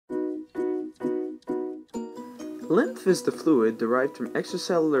Lymph is the fluid derived from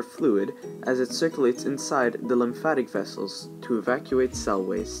extracellular fluid as it circulates inside the lymphatic vessels to evacuate cell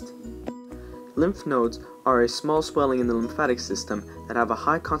waste. Lymph nodes are a small swelling in the lymphatic system that have a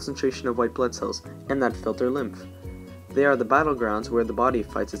high concentration of white blood cells and that filter lymph. They are the battlegrounds where the body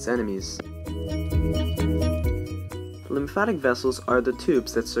fights its enemies. Lymphatic vessels are the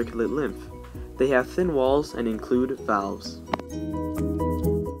tubes that circulate lymph. They have thin walls and include valves.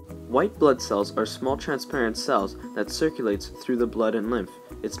 White blood cells are small transparent cells that circulates through the blood and lymph.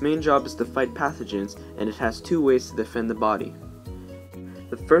 Its main job is to fight pathogens, and it has two ways to defend the body.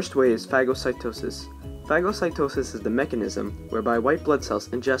 The first way is phagocytosis. Phagocytosis is the mechanism whereby white blood cells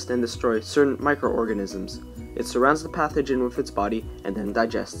ingest and destroy certain microorganisms. It surrounds the pathogen with its body and then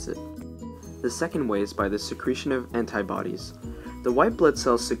digests it. The second way is by the secretion of antibodies. The white blood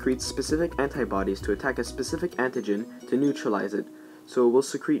cells secrete specific antibodies to attack a specific antigen to neutralize it, so it will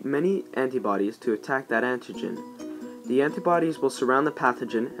secrete many antibodies to attack that antigen. The antibodies will surround the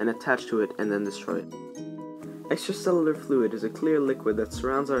pathogen and attach to it and then destroy it. Extracellular fluid is a clear liquid that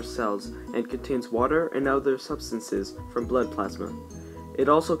surrounds our cells and contains water and other substances from blood plasma. It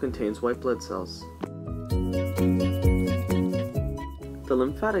also contains white blood cells. The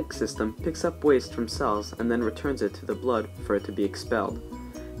lymphatic system picks up waste from cells and then returns it to the blood for it to be expelled.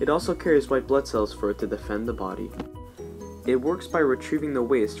 It also carries white blood cells for it to defend the body. It works by retrieving the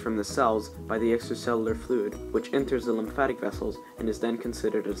waste from the cells by the extracellular fluid, which enters the lymphatic vessels and is then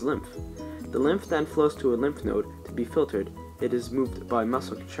considered as lymph. The lymph then flows to a lymph node to be filtered. It is moved by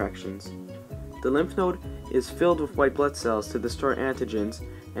muscle contractions. The lymph node is filled with white blood cells to destroy antigens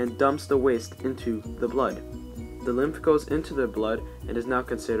and dumps the waste into the blood. The lymph goes into the blood and is now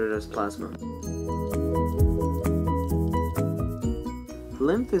considered as plasma.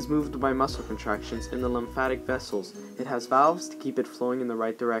 Lymph is moved by muscle contractions in the lymphatic vessels. It has valves to keep it flowing in the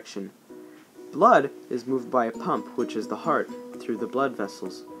right direction. Blood is moved by a pump, which is the heart, through the blood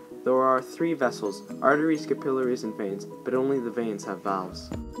vessels. There are three vessels: arteries, capillaries, and veins, but only the veins have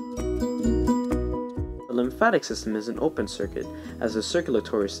valves. The lymphatic system is an open circuit, as the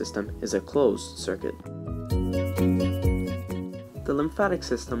circulatory system is a closed circuit. The lymphatic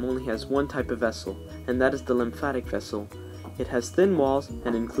system only has one type of vessel, and that is the lymphatic vessel. It has thin walls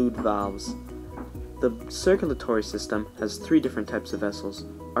and include valves. The circulatory system has three different types of vessels: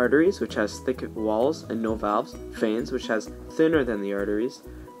 arteries, which has thick walls and no valves; veins, which has thinner than the arteries,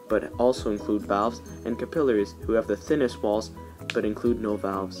 but also include valves; and capillaries, who have the thinnest walls, but include no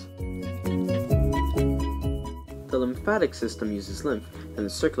valves. The lymphatic system uses lymph, and the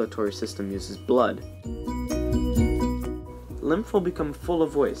circulatory system uses blood. Lymph will become full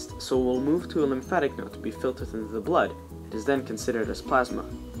of waste, so it will move to a lymphatic node to be filtered into the blood. It is then considered as plasma.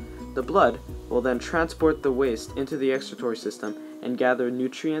 The blood will then transport the waste into the excretory system and gather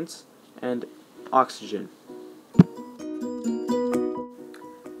nutrients and oxygen.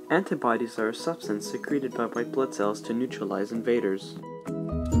 Antibodies are a substance secreted by white blood cells to neutralize invaders.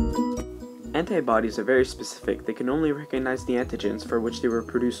 Antibodies are very specific. They can only recognize the antigens for which they were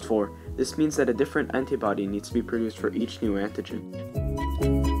produced for. This means that a different antibody needs to be produced for each new antigen.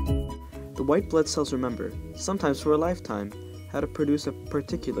 The white blood cells remember, sometimes for a lifetime, how to produce a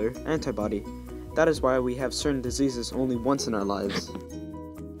particular antibody. That is why we have certain diseases only once in our lives.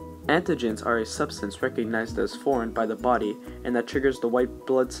 Antigens are a substance recognized as foreign by the body and that triggers the white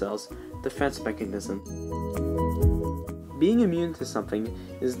blood cells' defense mechanism. Being immune to something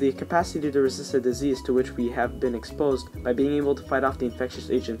is the capacity to resist a disease to which we have been exposed by being able to fight off the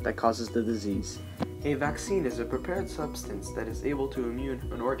infectious agent that causes the disease. A vaccine is a prepared substance that is able to immune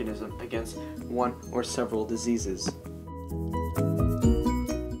an organism against one or several diseases.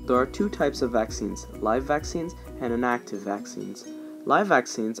 There are two types of vaccines: live vaccines and inactive vaccines. Live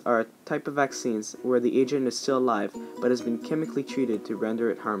vaccines are a type of vaccines where the agent is still alive but has been chemically treated to render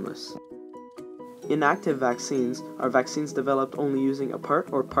it harmless. Inactive vaccines are vaccines developed only using a part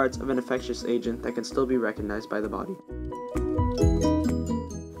or parts of an infectious agent that can still be recognized by the body.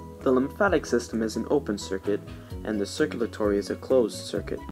 The lymphatic system is an open circuit, and the circulatory is a closed circuit.